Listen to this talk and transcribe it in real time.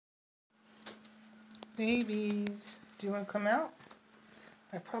Babies, do you want to come out?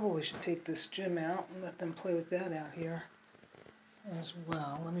 I probably should take this gym out and let them play with that out here as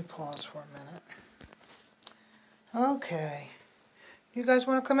well. Let me pause for a minute. Okay. You guys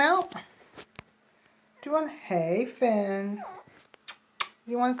want to come out? Do you want to? Hey, Finn.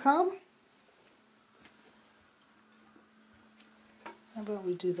 You want to come? How about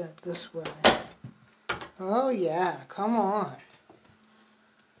we do that this way? Oh, yeah. Come on.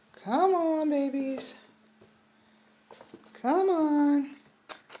 Come on, babies. Come on.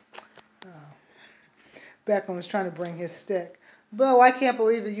 Oh. Beckham was trying to bring his stick. Bo, I can't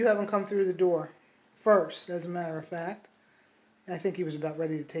believe that you haven't come through the door first, as a matter of fact. I think he was about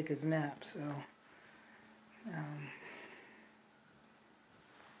ready to take his nap, so...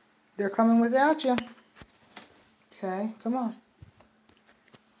 they're coming without you. Okay, come on.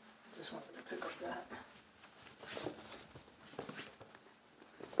 Just wanted to pick up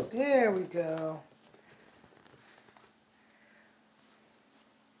that. There we go.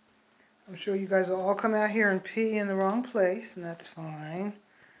 I'm sure you guys will all come out here and pee in the wrong place, and that's fine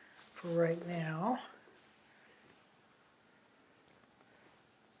for right now.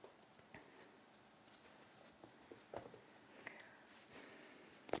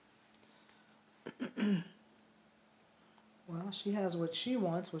 Well, she has what she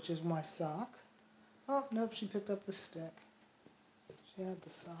wants, which is my sock. Oh, nope, she picked up the stick. She had the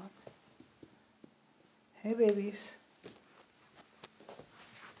sock. Hey, babies.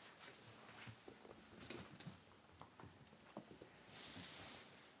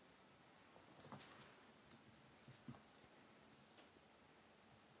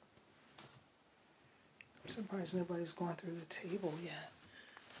 I'm surprised nobody's gone through the table yet.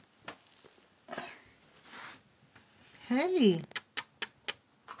 Hey.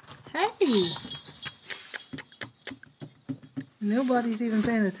 Hey. Nobody's even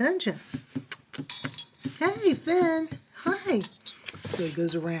paying attention. Hey, Finn. Hi. So he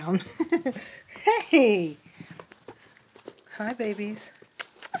goes around. Hey. Hi, babies.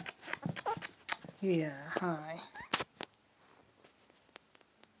 Yeah, hi.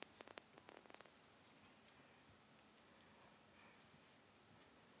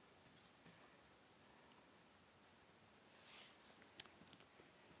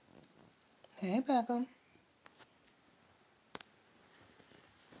 Hey, Beckham.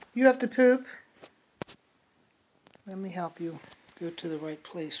 You have to poop? Let me help you go to the right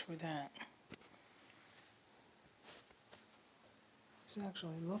place for that. He's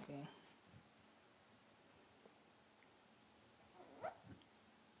actually looking.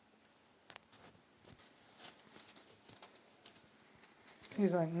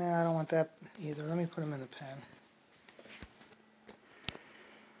 He's like, nah, I don't want that either. Let me put him in the pen.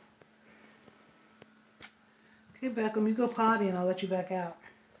 Okay, Beckham, you go potty and I'll let you back out.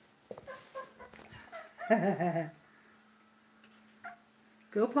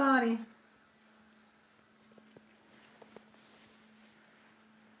 Go potty.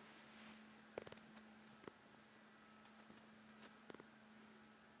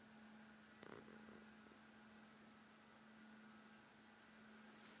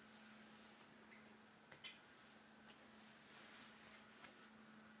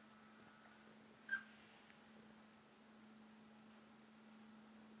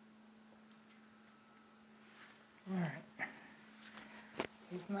 All right.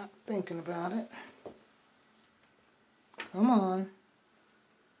 He's not thinking about it. Come on.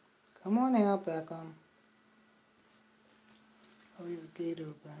 Come on out, Beckham. I'll leave the gate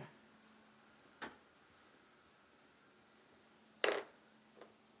open.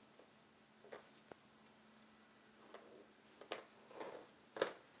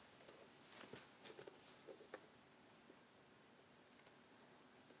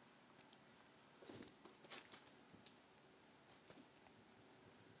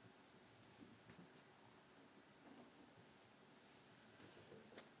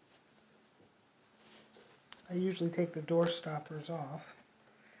 I usually take the door stoppers off.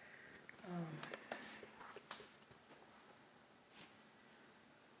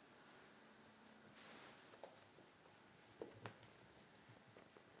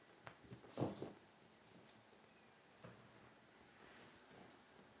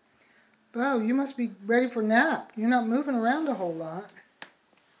 Bo, you must be ready for nap. You're not moving around a whole lot.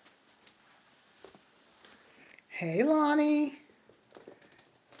 Hey, Lonnie.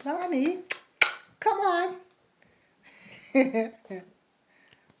 Lonnie, come on.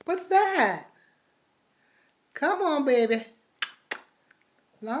 What's that? Come on, baby.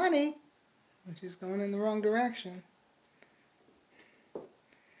 Lonnie. She's going in the wrong direction.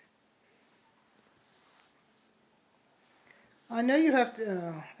 I know you have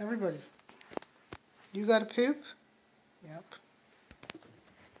to... everybody's... You got a poop? Yep.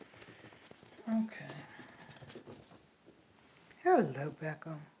 Okay. Hello,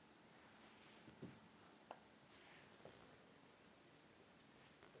 Beckham.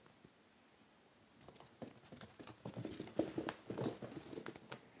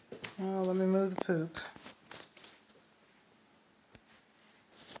 Oh, let me move the poop.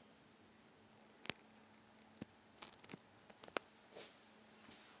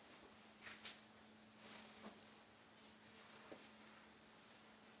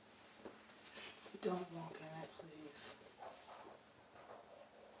 Don't walk in it, please.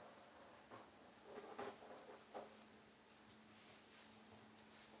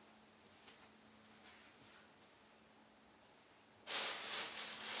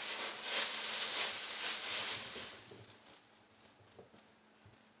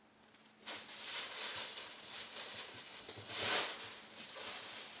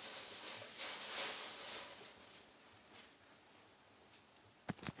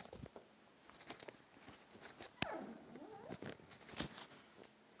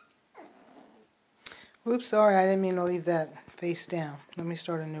 Oops, sorry, I didn't mean to leave that face down. Let me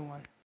start a new one.